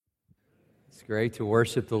It's great to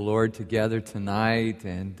worship the Lord together tonight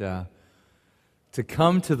and to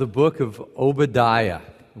come to the book of Obadiah.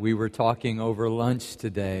 We were talking over lunch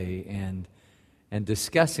today and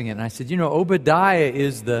discussing it. And I said, Obadiah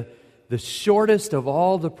is the shortest of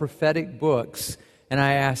all the prophetic books. And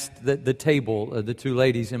I asked the table, the two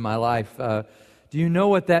ladies in my life, do you know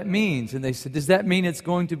what that means? And they said, does that mean it's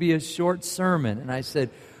going to be a short sermon? And I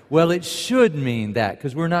said, well, it should mean that,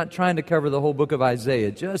 because we're not trying to cover the whole book of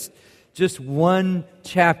Isaiah. Just one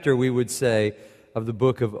chapter, we would say, of the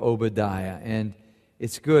book of Obadiah. And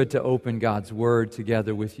it's good to open God's Word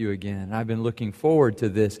together with you again. I've been looking forward to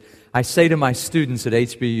this. I say to my students at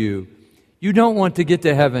HBU, you don't want to get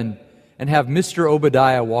to heaven and have Mr.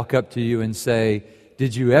 Obadiah walk up to you and say,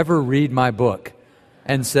 did you ever read my book?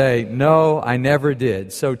 And say, no, I never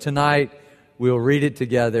did. So tonight, we'll read it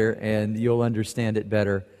together and you'll understand it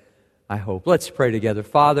better, I hope. Let's pray together.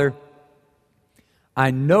 Father,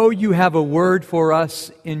 I know you have a word for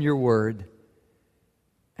us in your word.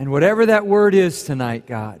 And whatever that word is tonight,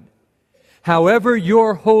 God, however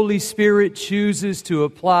your Holy Spirit chooses to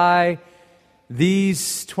apply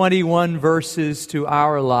these 21 verses to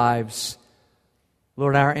our lives,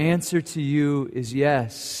 Lord, our answer to you is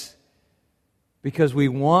yes, because we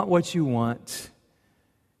want what you want.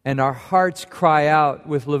 And our hearts cry out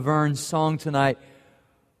with Laverne's song tonight,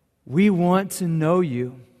 we want to know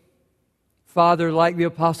you. Father, like the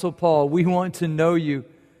Apostle Paul, we want to know you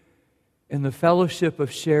in the fellowship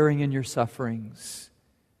of sharing in your sufferings,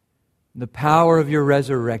 the power of your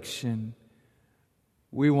resurrection.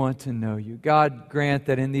 We want to know you. God, grant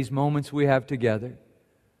that in these moments we have together,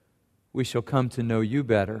 we shall come to know you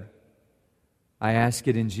better. I ask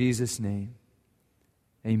it in Jesus' name.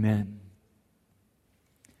 Amen.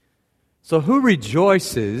 So who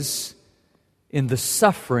rejoices in the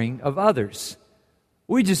suffering of others?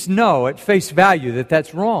 We just know at face value that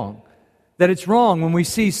that's wrong. That it's wrong when we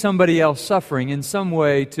see somebody else suffering in some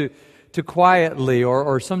way to quietly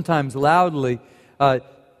or sometimes loudly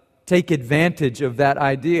take advantage of that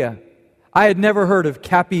idea. I had never heard of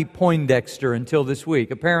Cappy Poindexter until this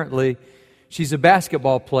week. Apparently, she's a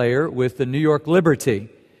basketball player with the New York Liberty.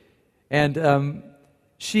 And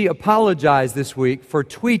she apologized this week for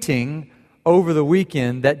tweeting over the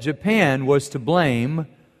weekend that Japan was to blame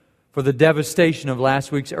for the devastation of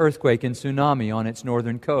last week's earthquake and tsunami on its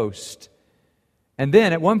northern coast. And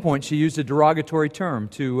then at one point she used a derogatory term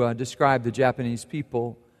to describe the Japanese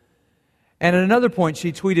people. And at another point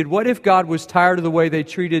she tweeted, what if God was tired of the way they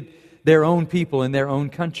treated their own people in their own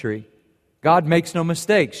country? God makes no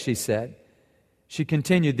mistakes, she said. She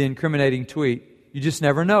continued the incriminating tweet, you just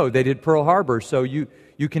never know. They did Pearl Harbor, so you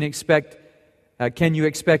can expect, can you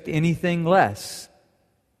expect anything less?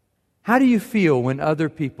 How do you feel when other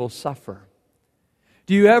people suffer?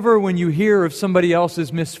 Do you ever, when you hear of somebody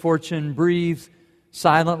else's misfortune, breathe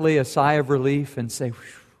silently a sigh of relief and say,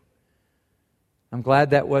 I'm glad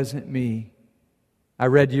that wasn't me? I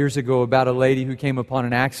read years ago about a lady who came upon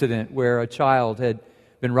an accident where a child had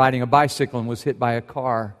been riding a bicycle and was hit by a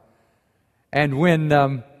car. And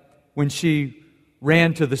when she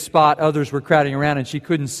ran to the spot, others were crowding around and she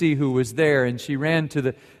couldn't see who was there. And she ran to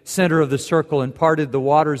the center of the circle and parted the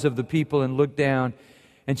waters of the people and looked down.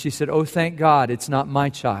 And she said, oh, thank God, it's not my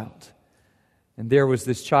child. And there was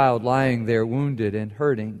this child lying there wounded and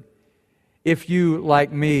hurting. If you,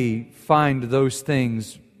 like me, find those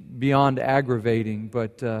things beyond aggravating,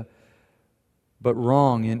 but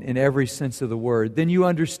wrong in every sense of the word, then you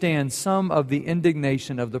understand some of the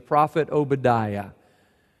indignation of the prophet Obadiah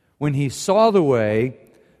when he saw the way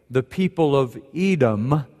the people of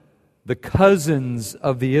Edom, the cousins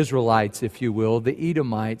of the Israelites, if you will, the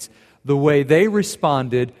Edomites, the way they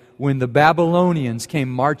responded when the Babylonians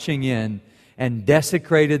came marching in and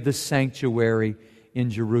desecrated the sanctuary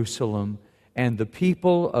in Jerusalem. And the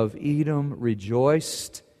people of Edom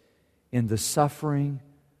rejoiced in the suffering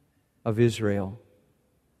of Israel.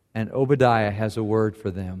 And Obadiah has a word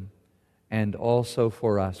for them and also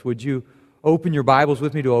for us. Would you open your Bibles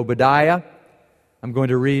with me to Obadiah? I'm going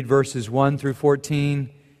to read verses 1 through 14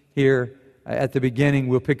 here at the beginning.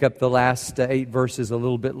 We'll pick up the last 8 verses a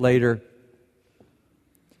little bit later.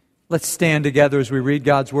 Let's stand together as we read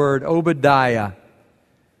God's Word. Obadiah,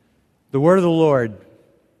 the Word of the Lord,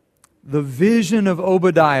 the vision of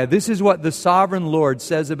Obadiah. This is what the sovereign Lord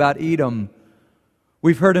says about Edom.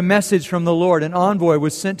 We've heard a message from the Lord. An envoy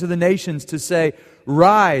was sent to the nations to say,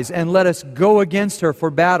 rise and let us go against her for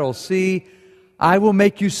battle. See, I will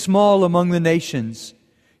make you small among the nations.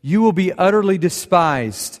 You will be utterly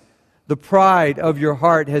despised. The pride of your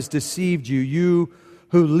heart has deceived you. You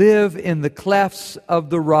who live in the clefts of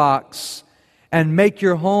the rocks and make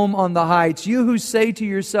your home on the heights. You who say to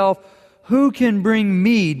yourself, who can bring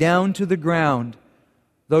me down to the ground?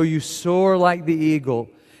 Though you soar like the eagle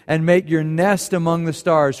and make your nest among the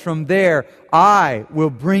stars, from there I will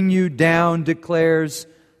bring you down, declares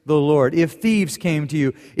the Lord. If thieves came to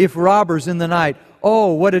you, if robbers in the night,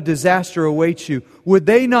 oh, what a disaster awaits you. Would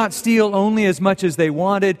they not steal only as much as they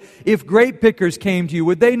wanted? If grape pickers came to you,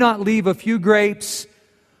 would they not leave a few grapes?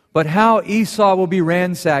 But how Esau will be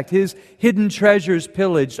ransacked, his hidden treasures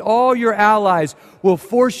pillaged. All your allies will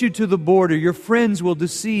force you to the border. Your friends will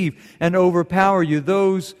deceive and overpower you.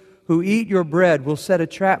 Those who eat your bread will set a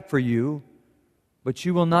trap for you, but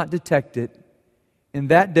you will not detect it. In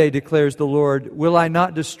that day, declares the Lord, will I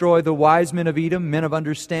not destroy the wise men of Edom, men of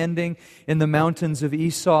understanding, in the mountains of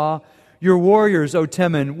Esau? Your warriors, O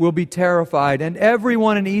Teman, will be terrified, and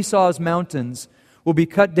everyone in Esau's mountains will be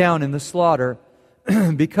cut down in the slaughter.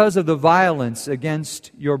 Because of the violence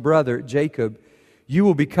against your brother Jacob, you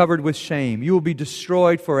will be covered with shame. You will be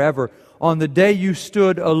destroyed forever. On the day you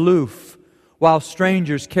stood aloof, while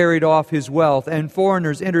strangers carried off his wealth, and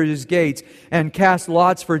foreigners entered his gates, and cast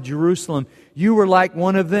lots for Jerusalem, you were like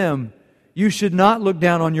one of them. You should not look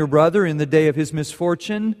down on your brother in the day of his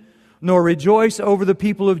misfortune, nor rejoice over the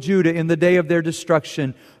people of Judah in the day of their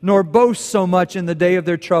destruction, nor boast so much in the day of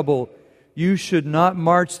their trouble. You should not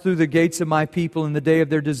march through the gates of my people in the day of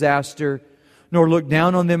their disaster, nor look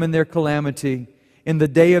down on them in their calamity, in the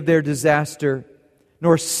day of their disaster,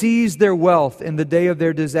 nor seize their wealth in the day of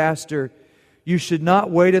their disaster. You should not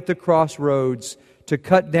wait at the crossroads to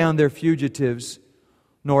cut down their fugitives,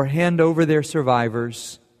 nor hand over their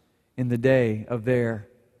survivors in the day of their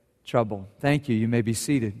trouble. Thank you. You may be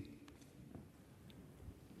seated.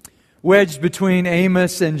 Wedged between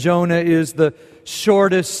Amos and Jonah is the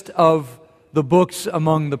shortest of the books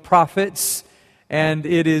among the prophets, and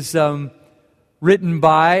it is written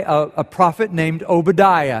by a prophet named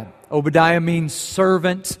Obadiah. Obadiah means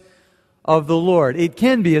servant of the Lord. It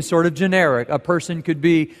can be a sort of generic. A person could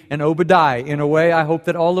be an Obadiah. In a way, I hope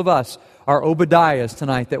that all of us are Obadiahs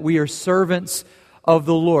tonight, that we are servants of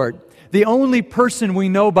the Lord. The only person we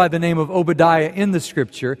know by the name of Obadiah in the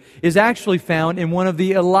Scripture is actually found in one of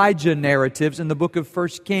the Elijah narratives in the book of 1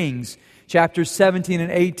 Kings, chapters 17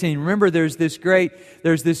 and 18. Remember, there's this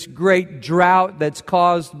great drought that's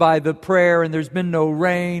caused by the prayer, and there's been no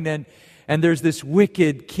rain, and there's this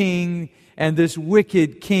wicked king, and this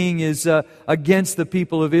wicked king is against the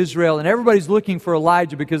people of Israel, and everybody's looking for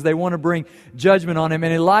Elijah because they want to bring judgment on him.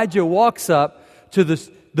 And Elijah walks up to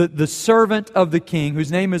the servant of the king, whose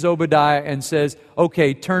name is Obadiah, and says,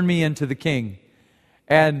 okay, turn me into the king.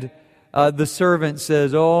 And the servant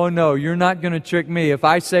says, oh no, you're not going to trick me. If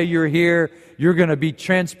I say you're here, you're going to be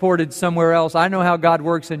transported somewhere else. I know how God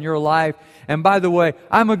works in your life. And by the way,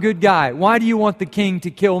 I'm a good guy. Why do you want the king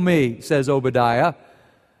to kill me? Says Obadiah.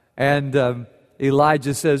 And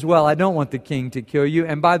Elijah says, well, I don't want the king to kill you.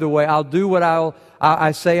 And by the way, I'll do what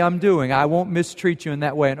I say I'm doing. I won't mistreat you in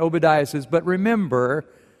that way. And Obadiah says, but remember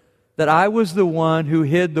that I was the one who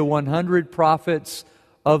hid the 100 prophets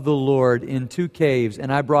of the Lord in 2 caves,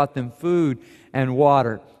 and I brought them food and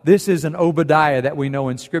water. This is an Obadiah that we know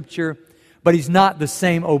in Scripture, but he's not the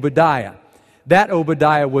same Obadiah. That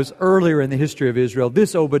Obadiah was earlier in the history of Israel.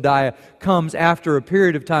 This Obadiah comes after a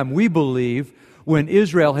period of time, we believe, when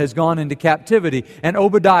Israel has gone into captivity. And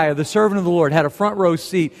Obadiah, the servant of the Lord, had a front row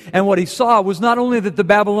seat. And what he saw was not only that the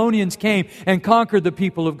Babylonians came and conquered the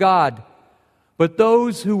people of God, but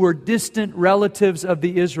those who were distant relatives of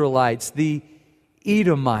the Israelites, the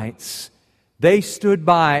Edomites, they stood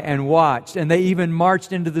by and watched, and they even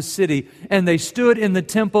marched into the city, and they stood in the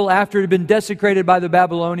temple after it had been desecrated by the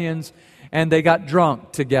Babylonians, and they got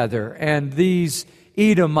drunk together. And these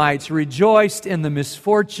Edomites rejoiced in the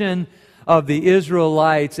misfortune of the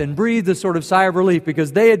Israelites and breathed a sort of sigh of relief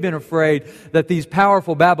because they had been afraid that these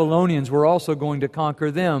powerful Babylonians were also going to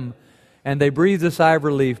conquer them. And they breathed a sigh of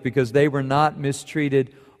relief because they were not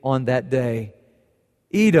mistreated on that day.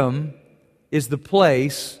 Edom is the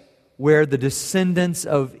place where the descendants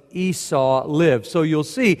of Esau live. So you'll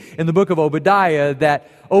see in the book of Obadiah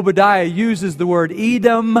that Obadiah uses the word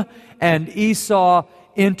Edom and Esau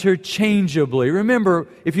interchangeably. Remember,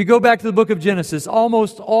 if you go back to the book of Genesis,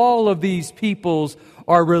 almost all of these peoples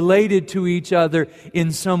are related to each other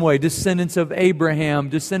in some way. Descendants of Abraham,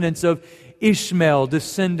 descendants of Ishmael,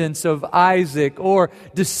 descendants of Isaac, or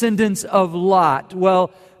descendants of Lot. Well,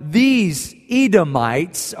 these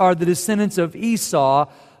Edomites are the descendants of Esau,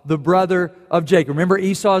 the brother of Jacob. Remember,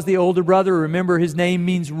 Esau is the older brother. Remember, his name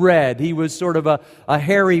means red. He was sort of a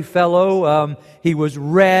hairy fellow. He was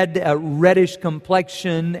red, a reddish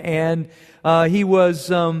complexion, and he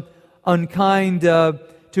was unkind to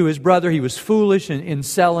his brother. He was foolish in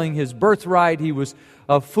selling his birthright. He was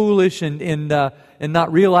foolish and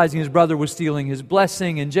not realizing his brother was stealing his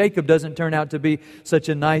blessing. And Jacob doesn't turn out to be such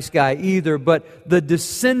a nice guy either. But the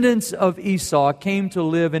descendants of Esau came to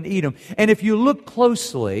live in Edom. And if you look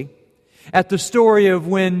closely at the story of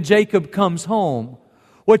when Jacob comes home,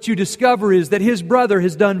 what you discover is that his brother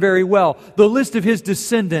has done very well. The list of his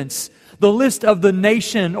descendants, the list of the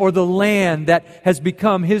nation or the land that has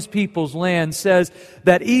become his people's land, says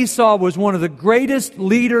that Esau was one of the greatest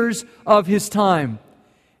leaders of his time.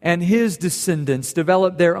 And his descendants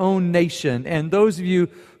developed their own nation. And those of you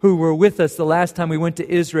who were with us the last time we went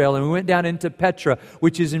to Israel, and we went down into Petra,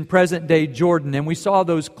 which is in present-day Jordan, and we saw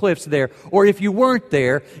those cliffs there. Or if you weren't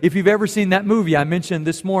there, if you've ever seen that movie I mentioned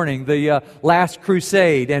this morning, The Last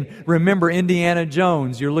Crusade, and remember Indiana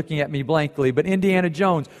Jones, you're looking at me blankly, but Indiana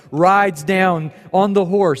Jones rides down on the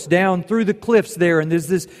horse, down through the cliffs there, and there's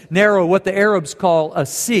this narrow, what the Arabs call a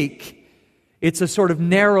seek. It's a sort of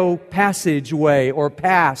narrow passageway or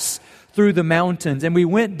pass through the mountains. And we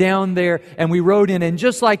went down there and we rode in. And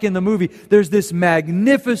just like in the movie, there's this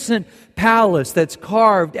magnificent palace that's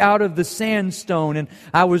carved out of the sandstone. And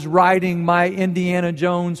I was riding my Indiana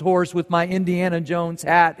Jones horse with my Indiana Jones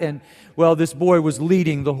hat. And, well, this boy was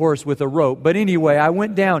leading the horse with a rope. But anyway, I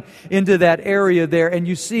went down into that area there. And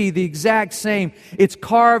you see the exact same. It's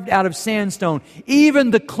carved out of sandstone.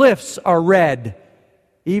 Even the cliffs are red.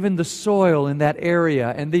 Even the soil in that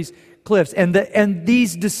area and these cliffs. And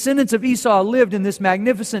these descendants of Esau lived in this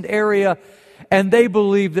magnificent area, and they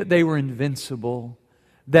believed that they were invincible,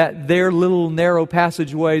 that their little narrow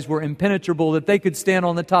passageways were impenetrable, that they could stand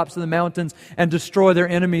on the tops of the mountains and destroy their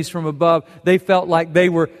enemies from above. They felt like they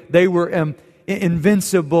were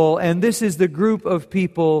invincible. And this is the group of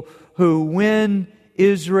people who, when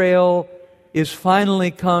Israel is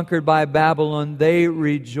finally conquered by Babylon, they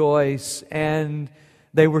rejoice. And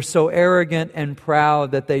they were so arrogant and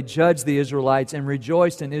proud that they judged the Israelites and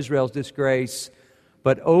rejoiced in Israel's disgrace.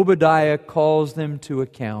 But Obadiah calls them to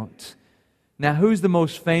account. Now, who's the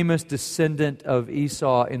most famous descendant of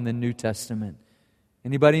Esau in the New Testament?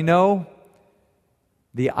 Anybody know?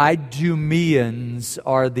 The Idumeans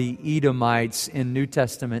are the Edomites in New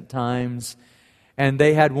Testament times. And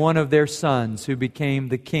they had one of their sons who became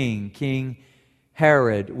the king, King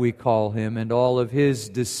Herod, we call him, and all of his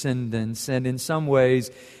descendants. And in some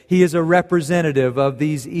ways, he is a representative of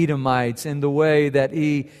these Edomites in the way that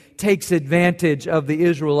he takes advantage of the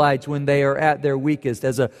Israelites when they are at their weakest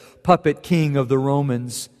as a puppet king of the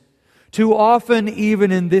Romans. Too often,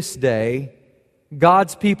 even in this day,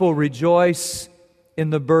 God's people rejoice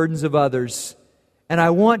in the burdens of others. And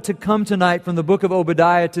I want to come tonight from the book of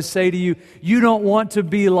Obadiah to say to you, you don't want to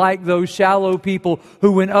be like those shallow people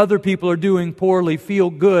who, when other people are doing poorly, feel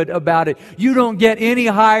good about it. You don't get any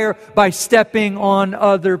higher by stepping on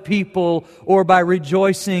other people or by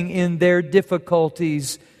rejoicing in their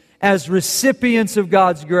difficulties. As recipients of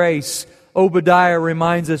God's grace, Obadiah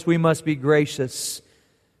reminds us we must be gracious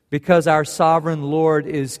because our sovereign Lord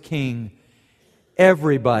is King.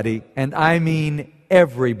 Everybody, and I mean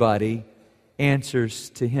everybody,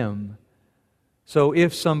 answers to Him. So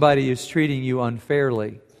if somebody is treating you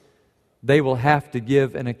unfairly, they will have to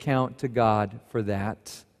give an account to God for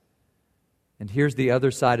that. And here's the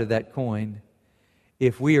other side of that coin.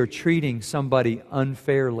 If we are treating somebody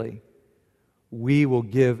unfairly, we will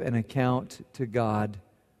give an account to God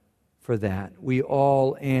for that. We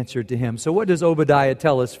all answer to Him. So what does Obadiah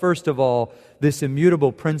tell us? First of all, this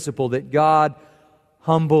immutable principle that God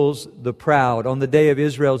humbles the proud. On the day of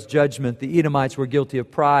Israel's judgment, the Edomites were guilty of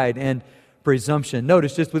pride and presumption.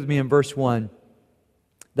 Notice just with me in verse 1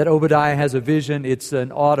 that Obadiah has a vision. It's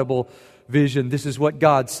an audible vision. This is what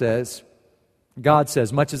God says. God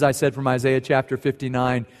says, much as I said from Isaiah chapter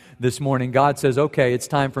 59 this morning, God says, okay, it's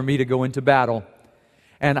time for me to go into battle.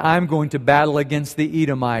 And I'm going to battle against the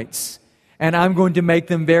Edomites. And I'm going to make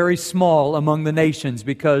them very small among the nations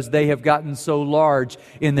because they have gotten so large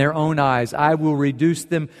in their own eyes. I will reduce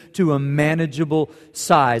them to a manageable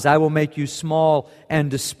size. I will make you small and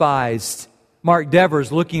despised. Mark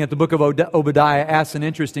Devers, looking at the book of Obadiah, asks an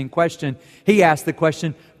interesting question. He asked the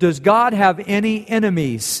question, does God have any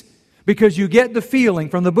enemies? Because you get the feeling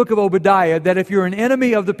from the book of Obadiah that if you're an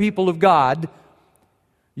enemy of the people of God,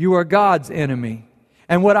 you are God's enemy.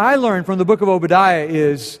 And what I learned from the book of Obadiah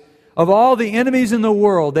is, of all the enemies in the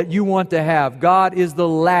world that you want to have, God is the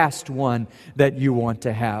last one that you want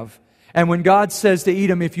to have. And when God says to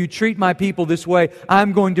Edom, if you treat my people this way,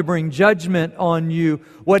 I'm going to bring judgment on you,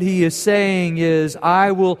 what He is saying is,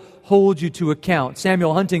 I will hold you to account.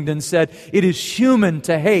 Samuel Huntington said, it is human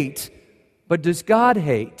to hate, but does God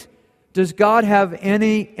hate? Does God have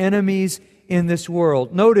any enemies in this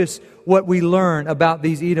world. Notice what we learn about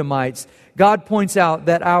these Edomites. God points out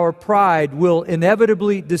that our pride will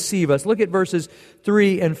inevitably deceive us. Look at verses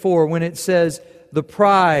 3 and 4 when it says, the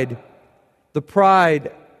pride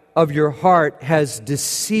of your heart has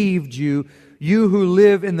deceived you, you who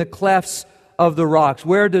live in the clefts of the rocks.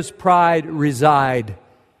 Where does pride reside?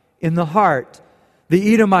 In the heart.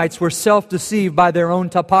 The Edomites were self-deceived by their own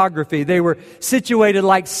topography. They were situated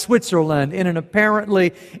like Switzerland in an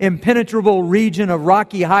apparently impenetrable region of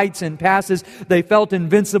rocky heights and passes. They felt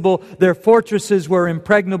invincible. Their fortresses were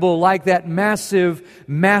impregnable like that massive,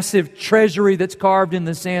 massive treasury that's carved in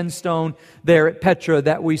the sandstone there at Petra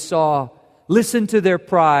that we saw. Listen to their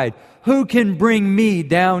pride. Who can bring me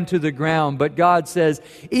down to the ground? But God says,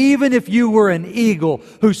 even if you were an eagle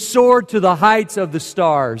who soared to the heights of the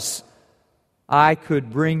stars, I could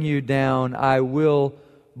bring you down. I will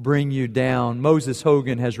bring you down. Moses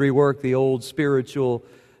Hogan has reworked the old spiritual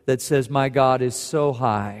that says, my God is so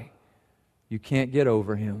high, you can't get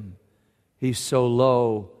over Him. He's so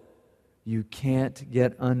low, you can't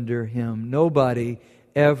get under Him. Nobody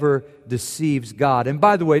ever deceives God. And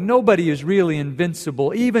by the way, nobody is really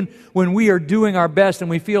invincible. Even when we are doing our best and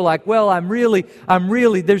we feel like, well, I'm really,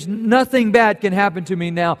 there's nothing bad can happen to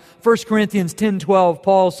me now. 1 Corinthians 10:12,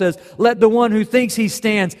 Paul says, let the one who thinks he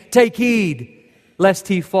stands take heed, lest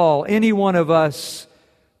he fall. Any one of us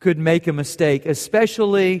could make a mistake,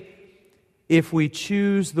 especially if we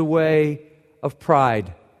choose the way of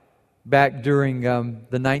pride. Back during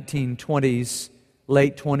the 1920s,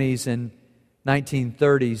 late 20s and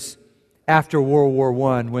 1930s, after World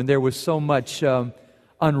War I, when there was so much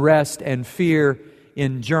unrest and fear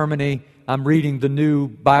in Germany. I'm reading the new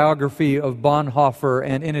biography of Bonhoeffer,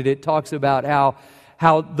 and in it talks about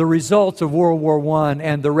how the results of World War I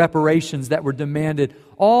and the reparations that were demanded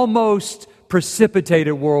almost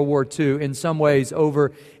precipitated World War II in some ways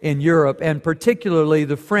over in Europe. And particularly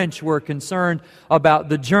the French were concerned about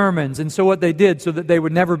the Germans. And so what they did so that they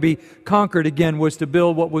would never be conquered again was to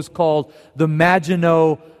build what was called the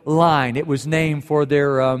Maginot Line. It was named for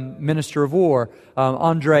their Minister of War,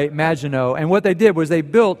 André Maginot. And what they did was they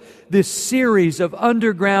built this series of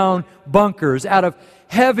underground bunkers out of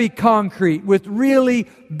heavy concrete with really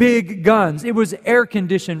big guns. It was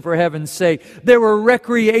air-conditioned, for heaven's sake. There were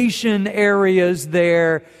recreation areas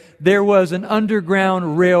there. There was an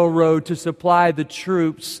underground railroad to supply the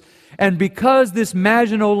troops. And because this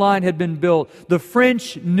Maginot Line had been built, the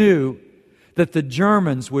French knew that the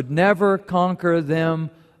Germans would never conquer them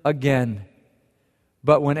again.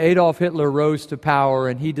 But when Adolf Hitler rose to power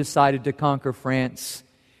and he decided to conquer France,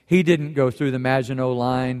 he didn't go through the Maginot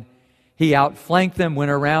Line. He outflanked them,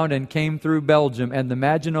 went around and came through Belgium, and the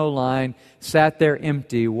Maginot Line sat there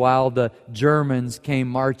empty while the Germans came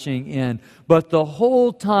marching in. But the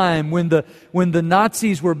whole time when the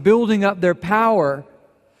Nazis were building up their power,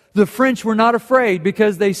 the French were not afraid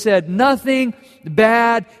because they said, nothing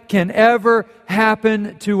bad can ever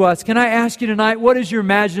happen to us. Can I ask you tonight, what is your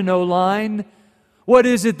Maginot Line? What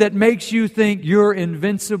is it that makes you think you're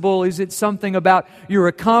invincible? Is it something about your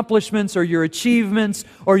accomplishments or your achievements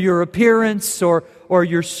or your appearance or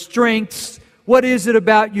your strengths? What is it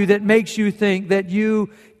about you that makes you think that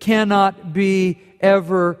you cannot be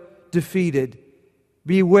ever defeated?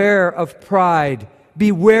 Beware of pride.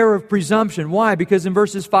 Beware of presumption. Why? Because in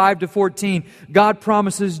verses 5 to 14, God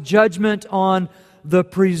promises judgment on the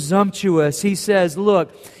presumptuous. He says,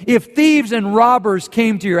 look, if thieves and robbers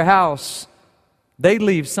came to your house, they'd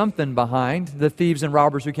leave something behind. The thieves and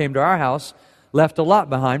robbers who came to our house left a lot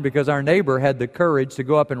behind because our neighbor had the courage to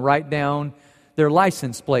go up and write down their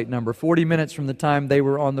license plate number. 40 minutes from the time they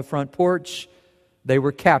were on the front porch, they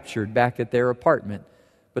were captured back at their apartment.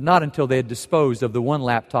 But not until they had disposed of the one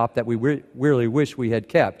laptop that we really wish we had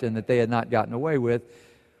kept and that they had not gotten away with.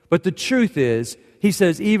 But the truth is, he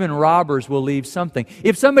says, even robbers will leave something.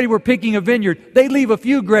 If somebody were picking a vineyard, they'd leave a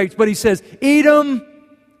few grapes, but he says, Edom,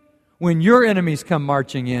 when your enemies come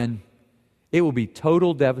marching in, it will be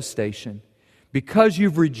total devastation. Because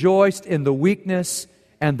you've rejoiced in the weakness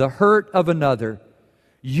and the hurt of another,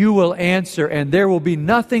 you will answer, and there will be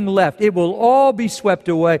nothing left. It will all be swept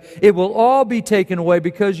away. It will all be taken away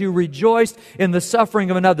because you rejoiced in the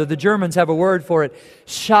suffering of another. The Germans have a word for it,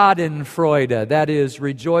 Schadenfreude. That is,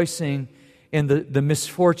 rejoicing in the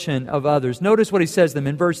misfortune of others. Notice what he says to them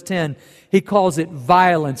in verse 10. He calls it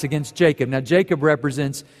violence against Jacob. Now, Jacob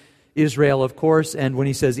represents Israel, of course, and when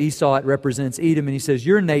he says Esau, it represents Edom, and he says,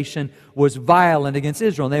 your nation was violent against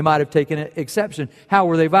Israel. And they might have taken an exception. How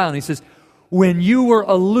were they violent? He says, when you were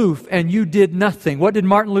aloof and you did nothing. What did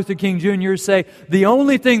Martin Luther King Jr. say? The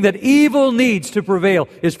only thing that evil needs to prevail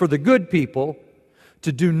is for the good people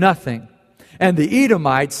to do nothing. And the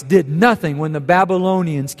Edomites did nothing when the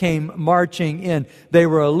Babylonians came marching in. They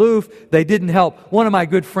were aloof. They didn't help. One of my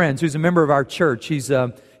good friends, who's a member of our church,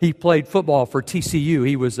 he played football for TCU.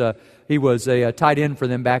 He was a tight end for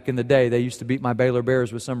them back in the day. They used to beat my Baylor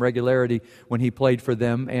Bears with some regularity when he played for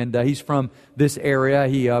them. And he's from this area.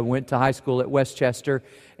 He went to high school at Westchester.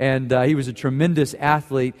 And he was a tremendous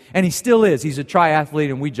athlete. And he still is. He's a triathlete,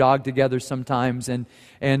 and we jog together sometimes. And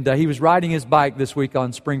he was riding his bike this week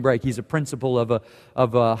on spring break. He's a principal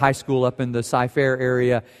of a high school up in the Cy-Fair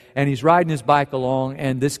area. And he's riding his bike along,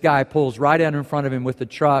 and this guy pulls right out in front of him with the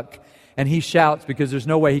truck. And he shouts because there's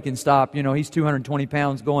no way he can stop. You know, he's 220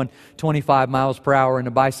 pounds going 25 miles per hour, and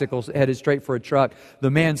the bicycle's headed straight for a truck.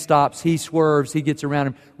 The man stops, he swerves, he gets around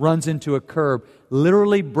him, runs into a curb,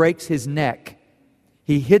 literally breaks his neck.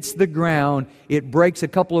 He hits the ground. It breaks a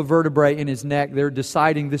couple of vertebrae in his neck. They're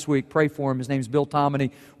deciding this week, pray for him. His name's Bill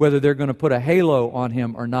Tomany, whether they're going to put a halo on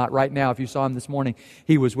him or not. Right now, if you saw him this morning,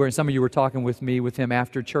 he was wearing, some of you were talking with him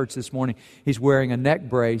after church this morning. He's wearing a neck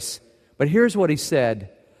brace. But here's what he said.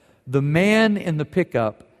 The man in the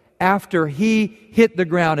pickup, after he hit the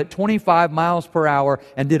ground at 25 miles per hour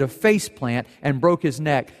and did a face plant and broke his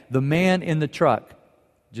neck, the man in the truck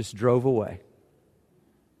just drove away.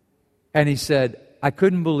 And he said, I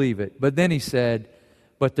couldn't believe it. But then he said,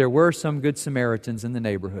 but there were some good Samaritans in the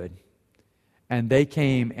neighborhood. And they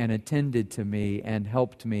came and attended to me and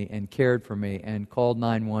helped me and cared for me and called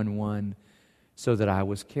 911 so that I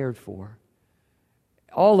was cared for.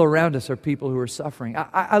 All around us are people who are suffering.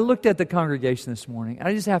 I looked at the congregation this morning, and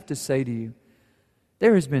I just have to say to you,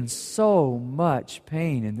 there has been so much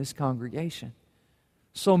pain in this congregation.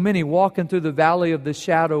 So many walking through the valley of the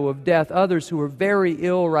shadow of death, others who are very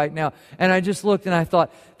ill right now. And I just looked and I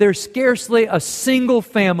thought, there's scarcely a single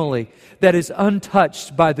family that is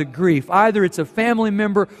untouched by the grief. Either it's a family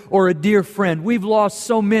member or a dear friend. We've lost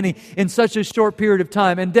so many in such a short period of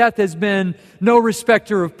time. And death has been no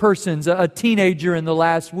respecter of persons. A teenager in the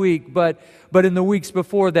last week, but in the weeks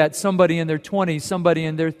before that, somebody in their 20s, somebody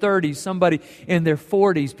in their 30s, somebody in their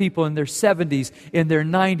 40s, people in their 70s, in their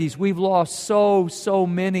 90s. We've lost so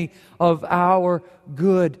many of our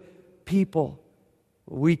good people.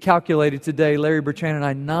 We calculated today, Larry Bertrand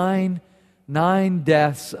and I, nine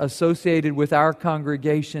deaths associated with our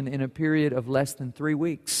congregation in a period of less than 3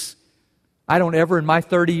 weeks. I don't ever, in my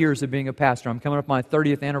 30 years of being a pastor, I'm coming up my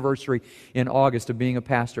 30th anniversary in August of being a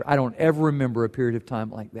pastor, I don't ever remember a period of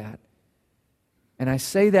time like that. And I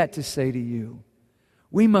say that to say to you,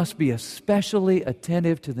 we must be especially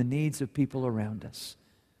attentive to the needs of people around us.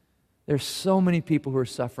 There's so many people who are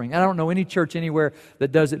suffering. I don't know any church anywhere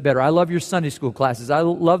that does it better. I love your Sunday school classes. I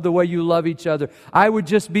love the way you love each other. I would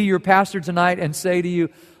just be your pastor tonight and say to you,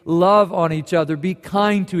 love on each other, be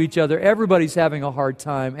kind to each other. Everybody's having a hard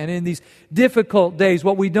time. And in these difficult days,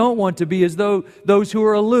 what we don't want to be is those who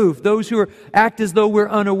are aloof, those who act as though we're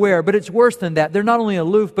unaware. But it's worse than that. They're not only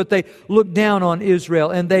aloof, but they look down on Israel.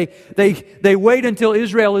 And they wait until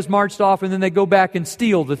Israel is marched off, and then they go back and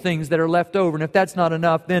steal the things that are left over. And if that's not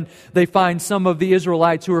enough, then they find some of the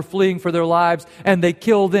Israelites who are fleeing for their lives, and they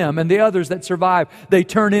kill them. And the others that survive, they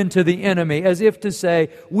turn into the enemy, as if to say,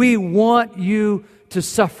 we want you to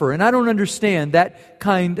suffer. And I don't understand that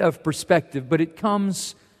kind of perspective, but it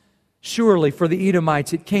comes surely for the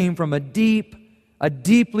Edomites. It came from a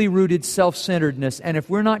deeply rooted self-centeredness. And if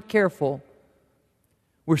we're not careful,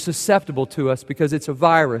 we're susceptible to us because it's a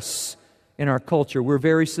virus in our culture. We're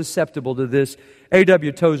very susceptible to this.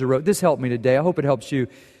 A.W. Tozer wrote, this helped me today. I hope it helps you.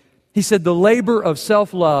 He said, the labor of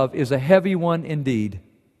self-love is a heavy one indeed.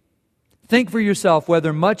 Think for yourself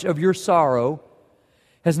whether much of your sorrow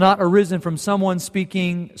has not arisen from someone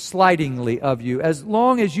speaking slightingly of you. As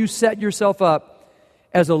long as you set yourself up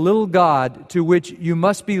as a little god to which you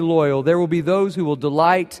must be loyal, there will be those who will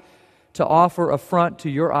delight to offer affront to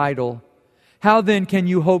your idol. How then can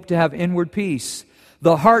you hope to have inward peace?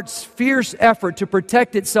 The heart's fierce effort to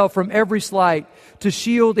protect itself from every slight, to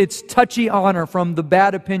shield its touchy honor from the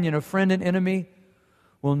bad opinion of friend and enemy,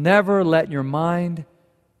 will never let your mind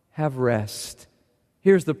have rest.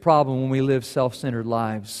 Here's the problem when we live self-centered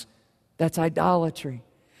lives. That's idolatry.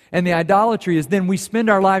 And the idolatry is then we spend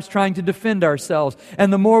our lives trying to defend ourselves.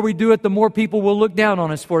 And the more we do it, the more people will look down on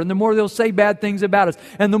us for it. And the more they'll say bad things about us.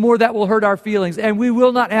 And the more that will hurt our feelings. And we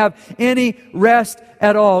will not have any rest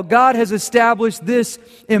at all. God has established this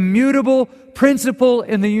immutable principle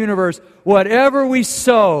in the universe. Whatever we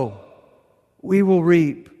sow, we will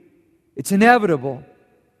reap. It's inevitable.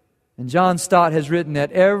 And John Stott has written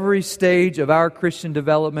at every stage of our Christian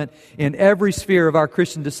development, in every sphere of our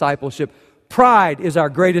Christian discipleship, pride is our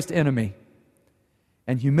greatest enemy,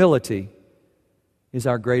 and humility is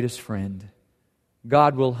our greatest friend.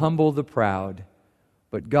 God will humble the proud,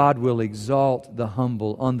 but God will exalt the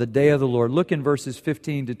humble on the day of the Lord. Look in verses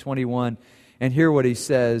 15 to 21 and hear what he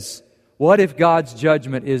says. What if God's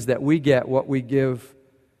judgment is that we get what we give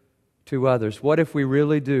to others? What if we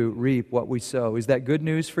really do reap what we sow? Is that good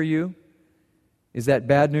news for you? Is that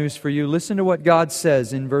bad news for you? Listen to what God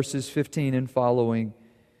says in verses 15 and following.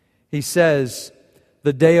 He says,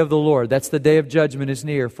 the day of the Lord, that's the day of judgment, is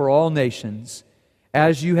near for all nations.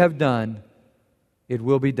 As you have done, it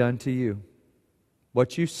will be done to you.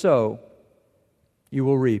 What you sow, you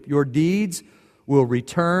will reap. Your deeds will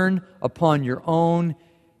return upon your own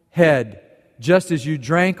head. Just as you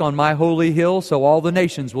drank on my holy hill, so all the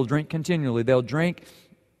nations will drink continually. They'll drink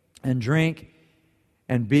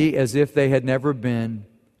and be as if they had never been.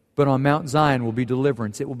 But on Mount Zion will be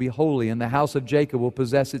deliverance. It will be holy, and the house of Jacob will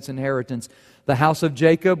possess its inheritance. The house of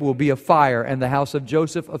Jacob will be a fire, and the house of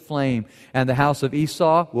Joseph a flame, and the house of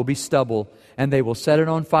Esau will be stubble, and they will set it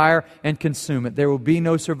on fire and consume it. There will be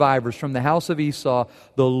no survivors. From the house of Esau,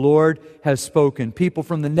 the Lord has spoken. People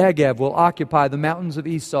from the Negev will occupy the mountains of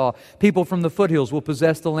Esau. People from the foothills will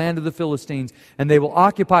possess the land of the Philistines, and they will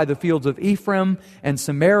occupy the fields of Ephraim and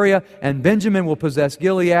Samaria, and Benjamin will possess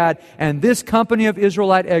Gilead, and this company of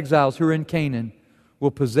Israelite exiles who are in Canaan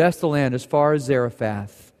will possess the land as far as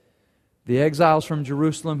Zarephath. The exiles from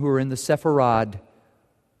Jerusalem who are in the Sepharad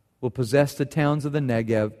will possess the towns of the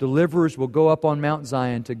Negev. Deliverers will go up on Mount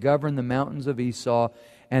Zion to govern the mountains of Esau,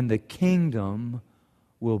 and the kingdom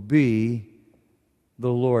will be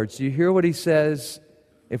the Lord's. Do you hear what he says?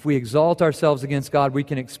 If we exalt ourselves against God, we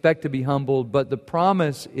can expect to be humbled, but the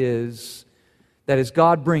promise is that as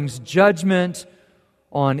God brings judgment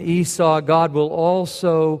on Esau, God will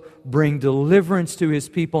also bring deliverance to His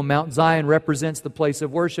people. Mount Zion represents the place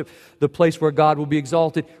of worship, the place where God will be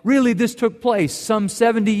exalted. Really, this took place some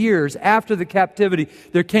 70 years after the captivity.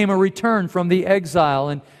 There came a return from the exile,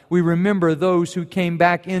 and we remember those who came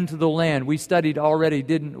back into the land. We studied already,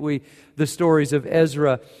 didn't we, the stories of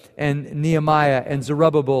Ezra and Nehemiah and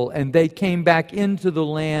Zerubbabel, and they came back into the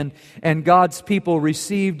land, and God's people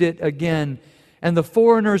received it again. And the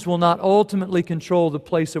foreigners will not ultimately control the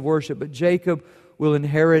place of worship, but Jacob will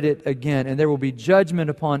inherit it again. And there will be judgment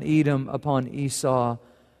upon Edom, upon Esau.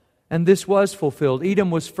 And this was fulfilled. Edom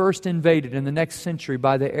was first invaded in the next century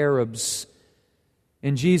by the Arabs.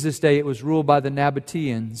 In Jesus' day, it was ruled by the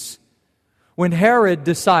Nabateans. When Herod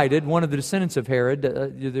decided, one of the descendants of Herod,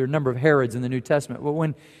 there are a number of Herods in the New Testament, but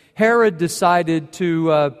when Herod decided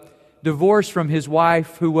to divorce from his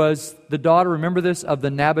wife, who was the daughter, remember this, of the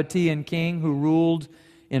Nabatean king who ruled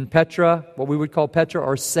in Petra, what we would call Petra,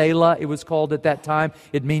 or Selah, it was called at that time.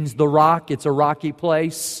 It means the rock. It's a rocky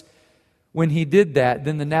place. When he did that,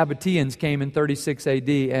 then the Nabateans came in 36 AD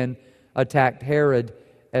and attacked Herod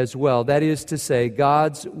as well. That is to say,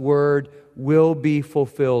 God's word will be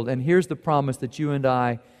fulfilled. And here's the promise that you and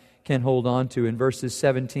I can hold on to in verses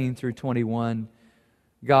 17 through 21.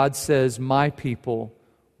 God says, my people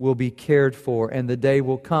will be cared for, and the day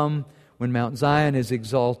will come when Mount Zion is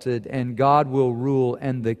exalted, and God will rule,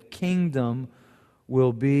 and the kingdom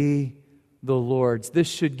will be the Lord's. This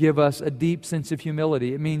should give us a deep sense of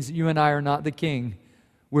humility. It means you and I are not the king.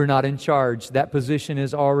 We're not in charge. That position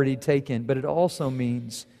is already taken. But it also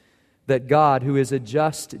means that God, who is a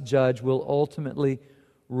just judge, will ultimately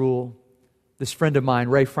rule. This friend of mine,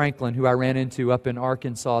 Ray Franklin, who I ran into up in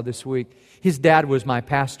Arkansas this week, his dad was my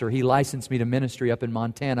pastor. He licensed me to ministry up in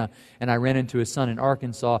Montana, and I ran into his son in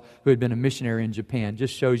Arkansas who had been a missionary in Japan.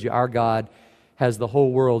 Just shows you our God has the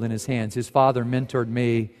whole world in His hands. His father mentored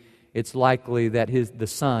me. It's likely that the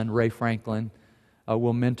son, Ray Franklin,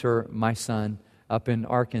 will mentor my son up in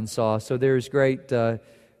Arkansas. So there's great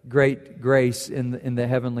grace in the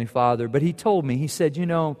Heavenly Father. But he told me, he said,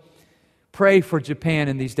 pray for Japan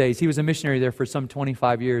in these days. He was a missionary there for some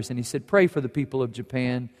 25 years, and he said, pray for the people of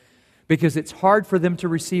Japan because it's hard for them to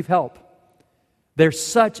receive help. They're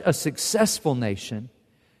such a successful nation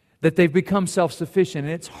that they've become self-sufficient,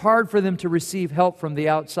 and it's hard for them to receive help from the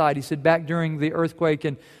outside. He said back during the earthquake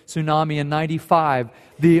and tsunami in 95,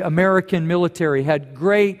 the American military had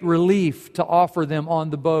great relief to offer them on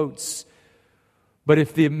the boats. But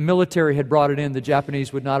if the military had brought it in, the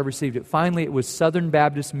Japanese would not have received it. Finally, it was Southern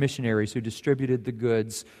Baptist missionaries who distributed the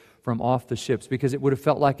goods from off the ships because it would have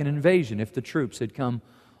felt like an invasion if the troops had come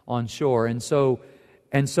on shore. And so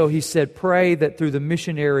he said, pray that through the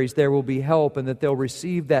missionaries there will be help and that they'll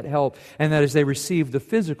receive that help, and that as they receive the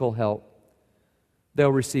physical help,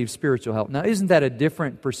 they'll receive spiritual help. Now, isn't that a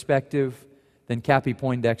different perspective than Cappy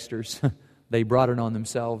Poindexter's? They brought it on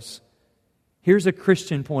themselves. Here's a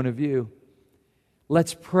Christian point of view.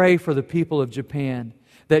 Let's pray for the people of Japan,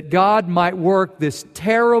 that God might work this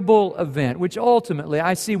terrible event, which ultimately,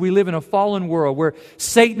 I see we live in a fallen world where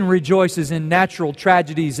Satan rejoices in natural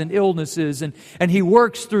tragedies and illnesses, and he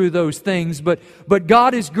works through those things, but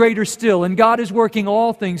God is greater still, and God is working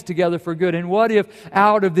all things together for good. And what if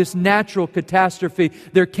out of this natural catastrophe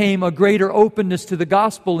there came a greater openness to the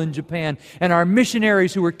gospel in Japan, and our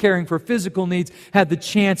missionaries who were caring for physical needs had the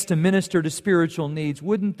chance to minister to spiritual needs?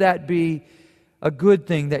 Wouldn't that be a good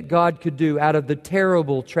thing that God could do out of the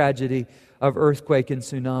terrible tragedy of earthquake and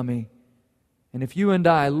tsunami? And if you and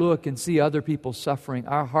I look and see other people suffering,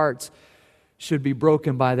 our hearts should be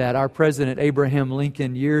broken by that. Our President Abraham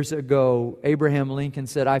Lincoln, years ago, Abraham Lincoln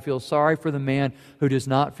said, "I feel sorry for the man who does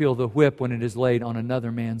not feel the whip when it is laid on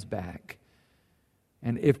another man's back."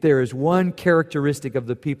 And if there is one characteristic of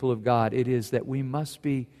the people of God, it is that we must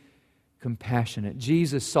be compassionate.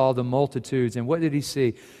 Jesus saw the multitudes, and what did He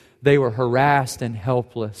see? They were harassed and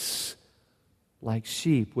helpless, like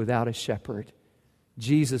sheep without a shepherd.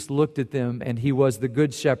 Jesus looked at them, and He was the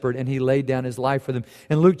good shepherd, and He laid down His life for them.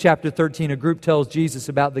 In Luke chapter 13, a group tells Jesus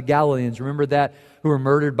about the Galileans. Remember that? Who were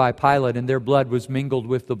murdered by Pilate, and their blood was mingled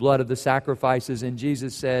with the blood of the sacrifices. And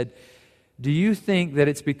Jesus said, "Do you think that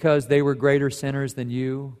it's because they were greater sinners than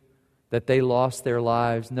you that they lost their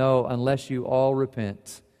lives? No, unless you all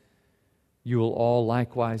repent, you will all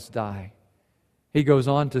likewise die." He goes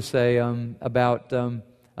on to say about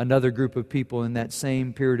another group of people in that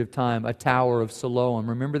same period of time, a tower of Siloam.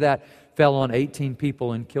 Remember that? Fell on 18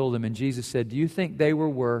 people and killed them. And Jesus said, "Do you think they were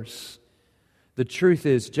worse?" The truth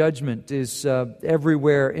is, judgment is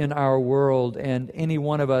everywhere in our world, and any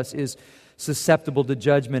one of us is susceptible to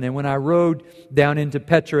judgment. And when I rode down into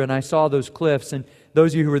Petra and I saw those cliffs, and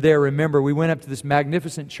those of you who were there remember, we went up to this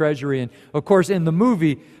magnificent treasury. And of course, in the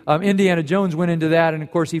movie, Indiana Jones went into that, and of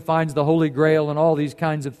course, he finds the Holy Grail and all these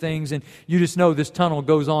kinds of things. And you just know this tunnel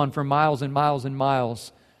goes on for miles and miles and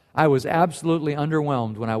miles. I was absolutely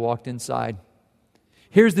underwhelmed when I walked inside.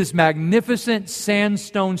 Here's this magnificent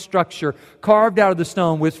sandstone structure carved out of the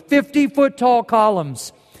stone with 50-foot tall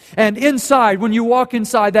columns. And inside, when you walk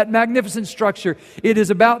inside that magnificent structure, it is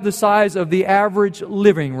about the size of the average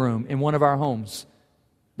living room in one of our homes.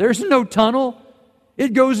 There's no tunnel.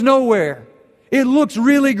 It goes nowhere. It looks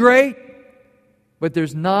really great, but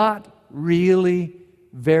there's not really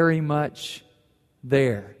very much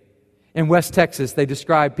there. In West Texas, they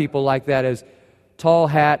describe people like that as tall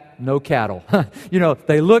hat, no cattle.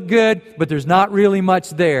 They look good, but there's not really much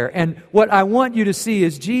there. And what I want you to see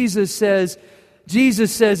is Jesus says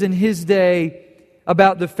in His day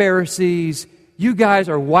about the Pharisees, "You guys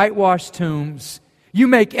are whitewashed tombs. You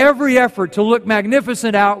make every effort to look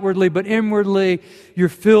magnificent outwardly, but inwardly you're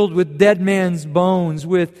filled with dead man's bones,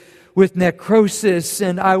 with necrosis."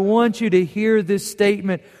 And I want you to hear this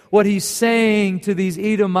statement. What He's saying to these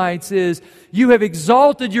Edomites is, you have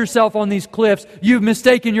exalted yourself on these cliffs. You've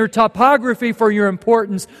mistaken your topography for your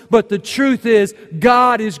importance. But the truth is,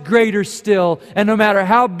 God is greater still. And no matter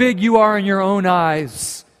how big you are in your own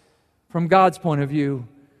eyes, from God's point of view,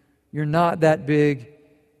 you're not that big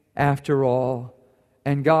after all.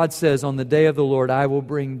 And God says, on the day of the Lord, I will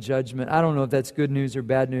bring judgment. I don't know if that's good news or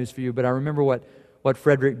bad news for you, but I remember what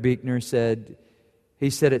Frederick Buechner said. He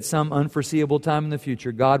said, at some unforeseeable time in the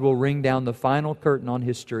future, God will ring down the final curtain on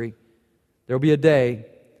history. There will be a day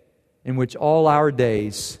in which all our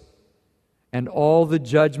days and all the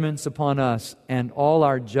judgments upon us and all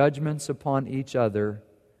our judgments upon each other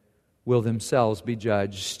will themselves be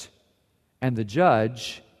judged. And the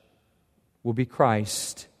judge will be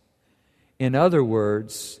Christ. In other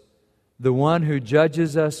words, the one who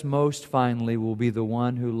judges us most finally will be the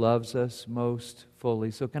one who loves us most fully.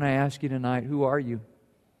 So can I ask you tonight, who are you?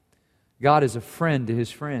 God is a friend to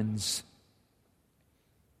His friends.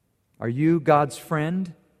 Are you God's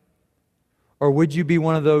friend? Or would you be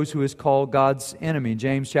one of those who is called God's enemy?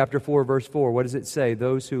 James chapter 4, verse 4, what does it say?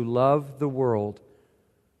 Those who love the world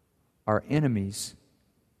are enemies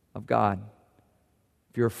of God.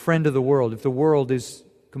 If you're a friend of the world, if the world is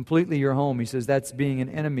completely your home, he says that's being an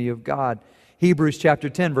enemy of God. Hebrews chapter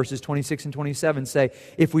 10, verses 26 and 27 say,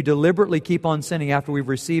 if we deliberately keep on sinning after we've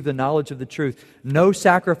received the knowledge of the truth, no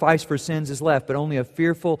sacrifice for sins is left, but only a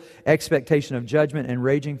fearful expectation of judgment and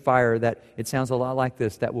raging fire that, it sounds a lot like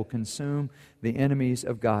this, that will consume the enemies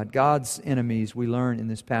of God. God's enemies, we learn in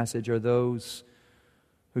this passage, are those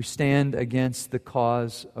who stand against the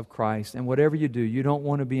cause of Christ. And whatever you do, you don't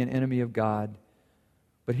want to be an enemy of God.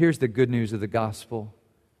 But here's the good news of the gospel.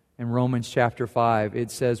 In Romans chapter 5,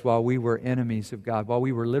 it says, while we were enemies of God, while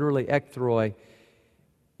we were literally ekthroi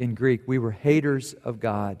in Greek, we were haters of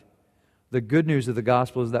God. The good news of the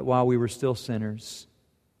gospel is that while we were still sinners,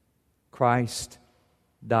 Christ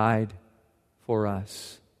died for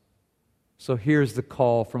us. So here's the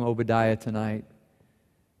call from Obadiah tonight.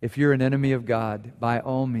 If you're an enemy of God, by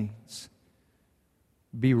all means,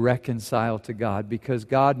 be reconciled to God, because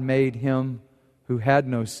God made Him who had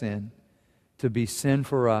no sin to be sin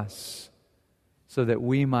for us, so that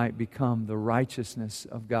we might become the righteousness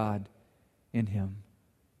of God in Him.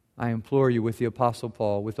 I implore you with the Apostle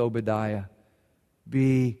Paul, with Obadiah,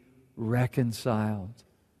 be reconciled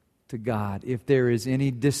to God. If there is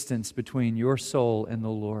any distance between your soul and the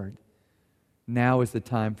Lord, now is the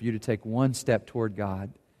time for you to take one step toward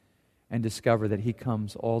God and discover that He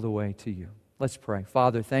comes all the way to you. Let's pray.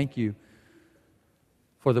 Father, thank you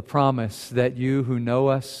for the promise that you who know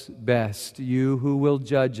us best, you who will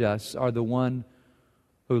judge us, are the one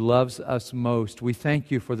who loves us most. We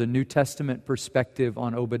thank you for the New Testament perspective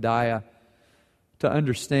on Obadiah, to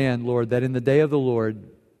understand, Lord, that in the day of the Lord,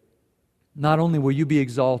 not only will you be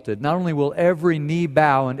exalted, not only will every knee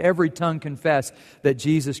bow and every tongue confess that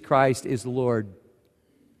Jesus Christ is Lord,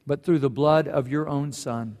 but through the blood of your own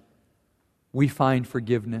Son, we find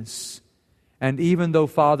forgiveness. And even though,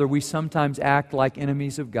 Father, we sometimes act like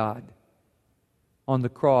enemies of God, on the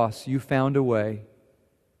cross you found a way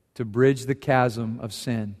to bridge the chasm of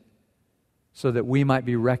sin so that we might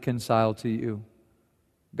be reconciled to you.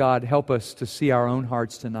 God, help us to see our own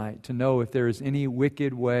hearts tonight, to know if there is any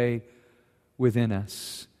wicked way within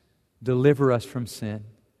us. Deliver us from sin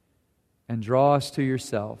and draw us to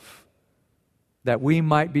yourself, that we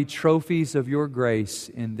might be trophies of your grace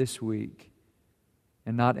in this week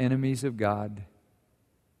and not enemies of God.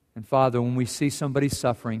 And Father, when we see somebody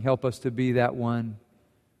suffering, help us to be that one,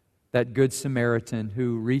 that good Samaritan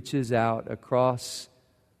who reaches out across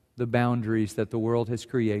the boundaries that the world has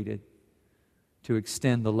created to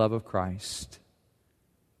extend the love of Christ.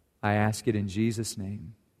 I ask it in Jesus'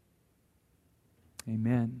 name.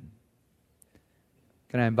 Amen.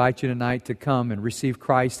 Can I invite you tonight to come and receive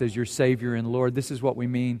Christ as your Savior and Lord? This is what we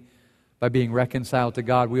mean by being reconciled to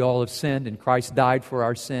God. We all have sinned, and Christ died for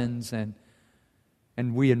our sins, and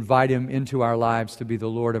we invite Him into our lives to be the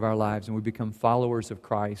Lord of our lives, and we become followers of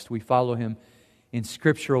Christ. We follow Him in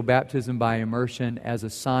scriptural baptism by immersion as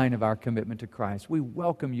a sign of our commitment to Christ. We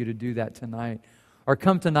welcome you to do that tonight. Or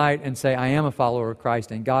come tonight and say, I am a follower of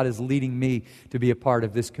Christ, and God is leading me to be a part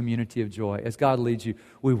of this community of joy. As God leads you,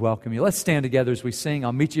 we welcome you. Let's stand together as we sing.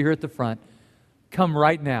 I'll meet you here at the front. Come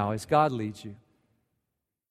right now as God leads you.